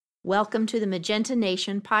Welcome to the Magenta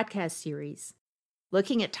Nation podcast series,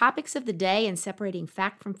 looking at topics of the day and separating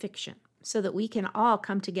fact from fiction so that we can all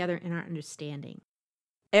come together in our understanding.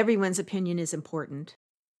 Everyone's opinion is important,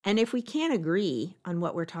 and if we can't agree on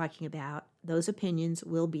what we're talking about, those opinions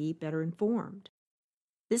will be better informed.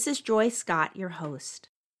 This is Joy Scott, your host.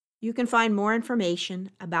 You can find more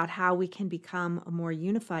information about how we can become a more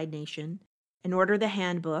unified nation and order the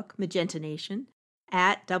handbook, Magenta Nation,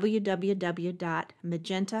 at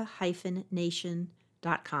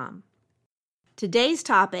www.magenta-nation.com. Today's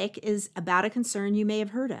topic is about a concern you may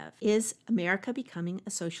have heard of. Is America becoming a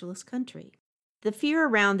socialist country? The fear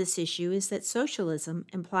around this issue is that socialism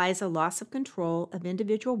implies a loss of control of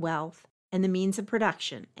individual wealth and the means of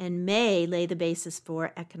production and may lay the basis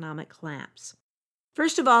for economic collapse.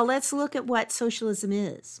 First of all, let's look at what socialism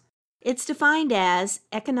is. It's defined as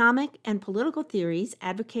economic and political theories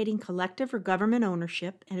advocating collective or government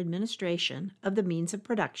ownership and administration of the means of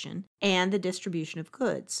production and the distribution of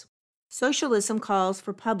goods. Socialism calls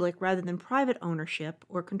for public rather than private ownership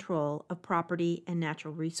or control of property and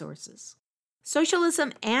natural resources.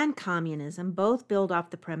 Socialism and communism both build off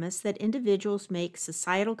the premise that individuals make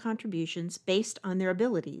societal contributions based on their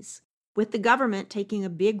abilities, with the government taking a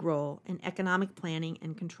big role in economic planning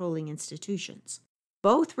and controlling institutions.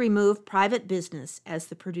 Both remove private business as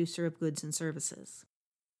the producer of goods and services.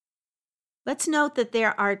 Let's note that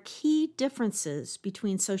there are key differences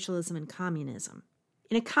between socialism and communism.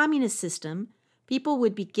 In a communist system, people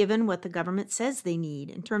would be given what the government says they need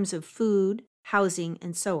in terms of food, housing,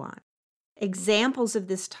 and so on. Examples of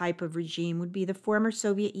this type of regime would be the former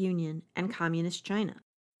Soviet Union and Communist China.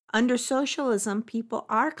 Under socialism, people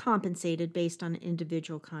are compensated based on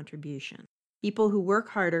individual contribution. People who work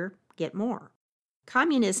harder get more.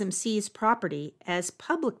 Communism sees property as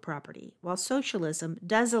public property, while socialism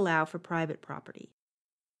does allow for private property.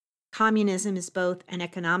 Communism is both an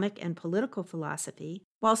economic and political philosophy,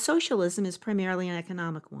 while socialism is primarily an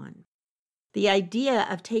economic one. The idea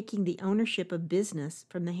of taking the ownership of business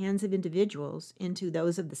from the hands of individuals into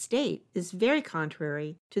those of the state is very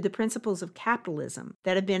contrary to the principles of capitalism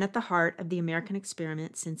that have been at the heart of the American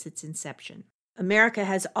experiment since its inception. America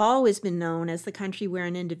has always been known as the country where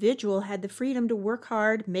an individual had the freedom to work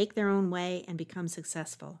hard, make their own way, and become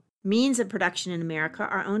successful. Means of production in America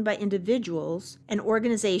are owned by individuals and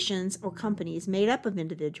organizations or companies made up of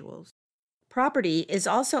individuals. Property is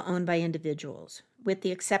also owned by individuals, with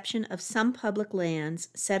the exception of some public lands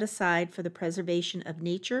set aside for the preservation of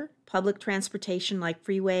nature, public transportation like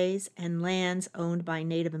freeways, and lands owned by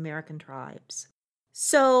Native American tribes.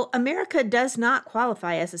 So, America does not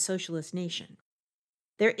qualify as a socialist nation.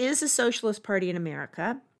 There is a Socialist Party in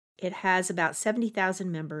America. It has about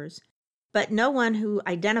 70,000 members, but no one who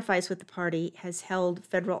identifies with the party has held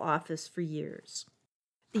federal office for years.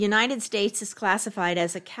 The United States is classified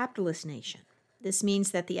as a capitalist nation. This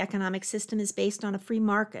means that the economic system is based on a free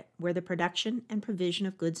market where the production and provision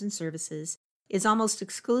of goods and services is almost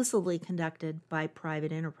exclusively conducted by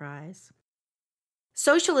private enterprise.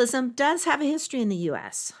 Socialism does have a history in the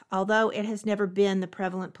U.S., although it has never been the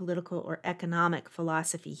prevalent political or economic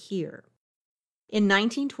philosophy here. In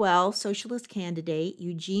 1912, socialist candidate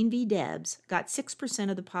Eugene V. Debs got 6%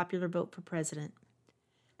 of the popular vote for president,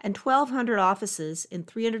 and 1,200 offices in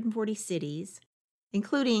 340 cities,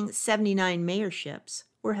 including 79 mayorships,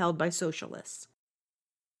 were held by socialists.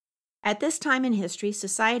 At this time in history,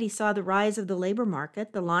 society saw the rise of the labor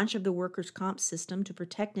market, the launch of the workers' comp system to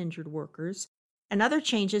protect injured workers, and other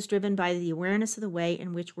changes driven by the awareness of the way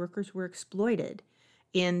in which workers were exploited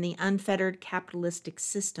in the unfettered capitalistic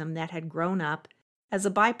system that had grown up as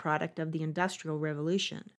a byproduct of the Industrial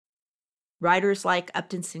Revolution. Writers like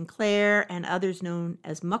Upton Sinclair and others known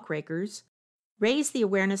as muckrakers raised the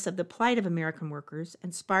awareness of the plight of American workers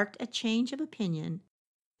and sparked a change of opinion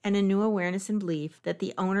and a new awareness and belief that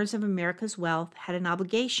the owners of America's wealth had an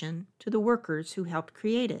obligation to the workers who helped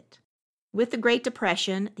create it. With the Great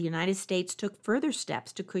Depression, the United States took further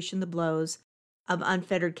steps to cushion the blows of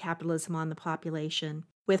unfettered capitalism on the population,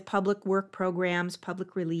 with public work programs,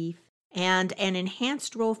 public relief, and an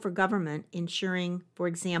enhanced role for government ensuring, for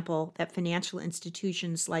example, that financial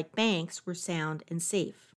institutions like banks were sound and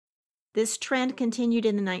safe. This trend continued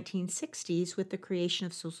in the 1960s with the creation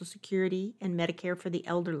of Social Security and Medicare for the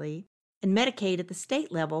elderly, and Medicaid at the state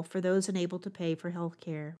level for those unable to pay for health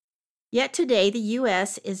care. Yet today, the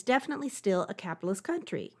U.S. is definitely still a capitalist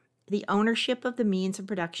country. The ownership of the means of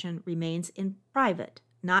production remains in private,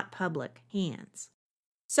 not public, hands.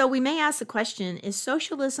 So we may ask the question, is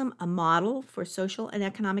socialism a model for social and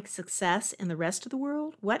economic success in the rest of the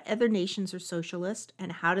world? What other nations are socialist,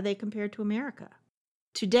 and how do they compare to America?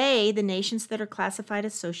 Today, the nations that are classified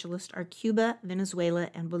as socialist are Cuba, Venezuela,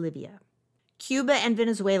 and Bolivia. Cuba and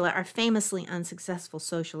Venezuela are famously unsuccessful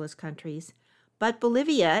socialist countries, but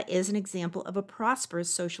Bolivia is an example of a prosperous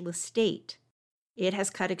socialist state. It has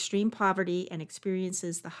cut extreme poverty and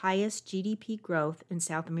experiences the highest GDP growth in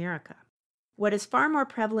South America. What is far more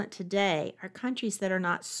prevalent today are countries that are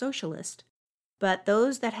not socialist, but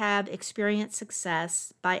those that have experienced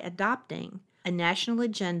success by adopting a national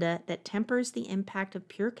agenda that tempers the impact of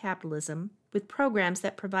pure capitalism with programs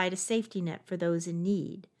that provide a safety net for those in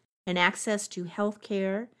need and access to health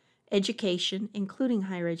care, education, including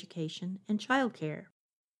higher education, and child care.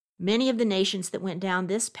 Many of the nations that went down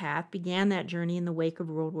this path began that journey in the wake of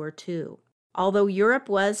World War II. Although Europe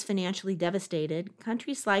was financially devastated,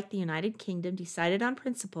 countries like the United Kingdom decided on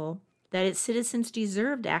principle that its citizens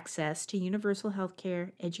deserved access to universal health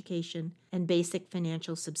care, education, and basic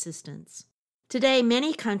financial subsistence. Today,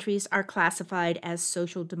 many countries are classified as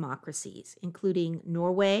social democracies, including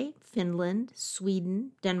Norway, Finland,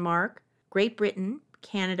 Sweden, Denmark, Great Britain,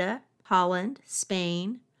 Canada, Holland,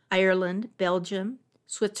 Spain, Ireland, Belgium,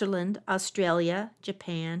 Switzerland, Australia,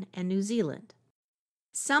 Japan, and New Zealand.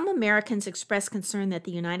 Some Americans express concern that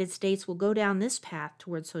the United States will go down this path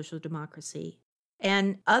toward social democracy,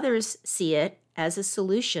 and others see it as a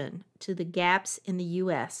solution to the gaps in the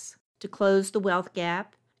U.S., to close the wealth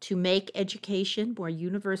gap, to make education more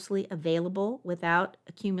universally available without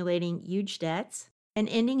accumulating huge debts, and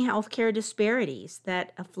ending healthcare disparities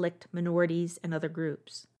that afflict minorities and other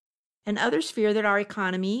groups. And others fear that our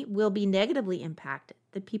economy will be negatively impacted,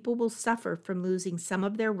 that people will suffer from losing some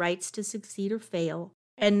of their rights to succeed or fail,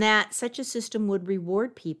 and that such a system would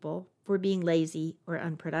reward people for being lazy or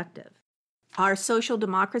unproductive. Are social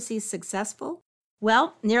democracies successful?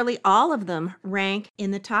 Well, nearly all of them rank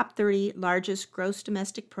in the top 30 largest gross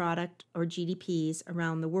domestic product, or GDPs,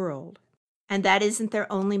 around the world. And that isn't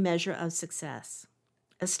their only measure of success.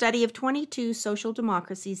 A study of 22 social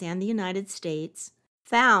democracies and the United States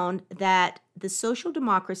found that the social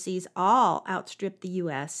democracies all outstrip the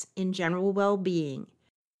U.S. in general well-being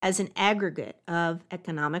as an aggregate of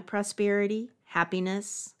economic prosperity,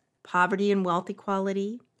 happiness, poverty and wealth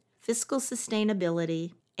equality, fiscal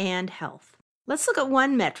sustainability, and health. Let's look at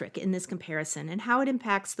one metric in this comparison and how it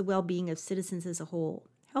impacts the well-being of citizens as a whole: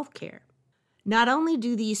 healthcare. Not only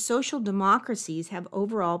do these social democracies have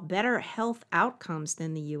overall better health outcomes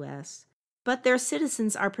than the U.S., but their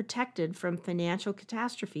citizens are protected from financial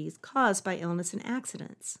catastrophes caused by illness and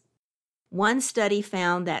accidents. One study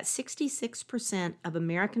found that 66% of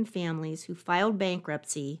American families who filed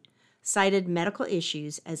bankruptcy cited medical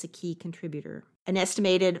issues as a key contributor, an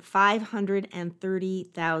estimated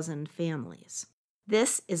 530,000 families.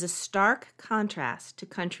 This is a stark contrast to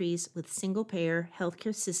countries with single-payer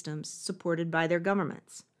healthcare systems supported by their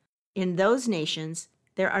governments. In those nations,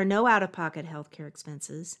 there are no out-of-pocket healthcare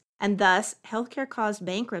expenses, and thus healthcare-caused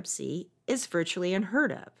bankruptcy is virtually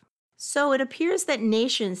unheard of. So it appears that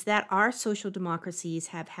nations that are social democracies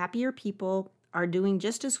have happier people, are doing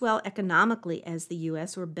just as well economically as the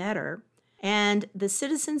U.S. or better, and the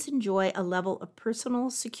citizens enjoy a level of personal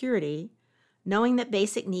security, knowing that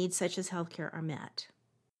basic needs such as healthcare are met.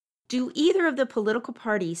 Do either of the political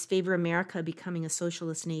parties favor America becoming a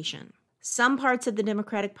socialist nation? Some parts of the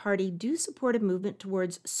Democratic Party do support a movement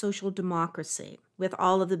towards social democracy, with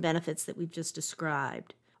all of the benefits that we've just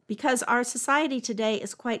described, because our society today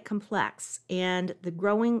is quite complex, and the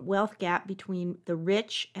growing wealth gap between the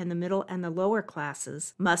rich and the middle and the lower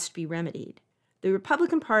classes must be remedied. The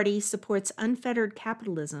Republican Party supports unfettered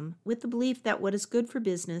capitalism with the belief that what is good for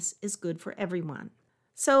business is good for everyone.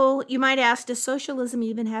 So you might ask, does socialism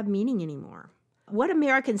even have meaning anymore? What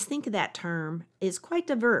Americans think of that term is quite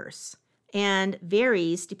diverse and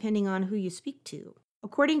varies depending on who you speak to.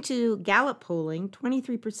 According to Gallup polling,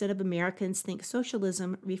 23% of Americans think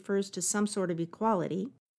socialism refers to some sort of equality.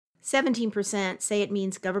 17% say it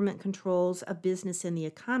means government controls of business and the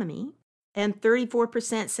economy. And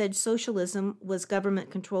 34% said socialism was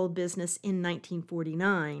government-controlled business in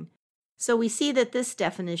 1949. So we see that this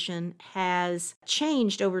definition has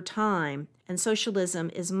changed over time, and socialism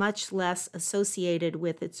is much less associated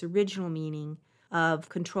with its original meaning of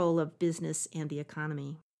control of business and the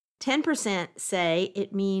economy. 10% say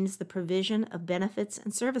it means the provision of benefits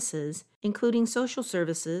and services, including social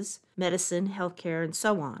services, medicine, healthcare, and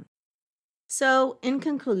so on. So, in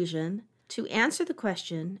conclusion, to answer the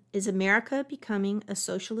question, is America becoming a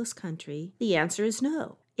socialist country? The answer is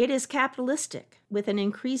no. It is capitalistic, with an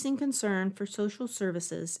increasing concern for social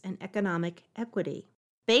services and economic equity.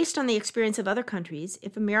 Based on the experience of other countries,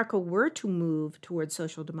 if America were to move toward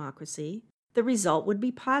social democracy, the result would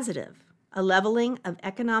be positive: a leveling of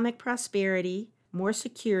economic prosperity, more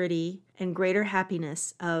security, and greater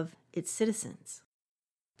happiness of its citizens.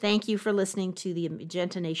 Thank you for listening to the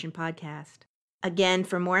Magenta Nation podcast. Again,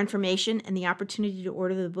 for more information and the opportunity to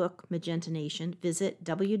order the book Magenta Nation, visit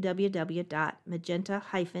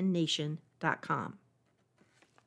www.magenta-nation.com.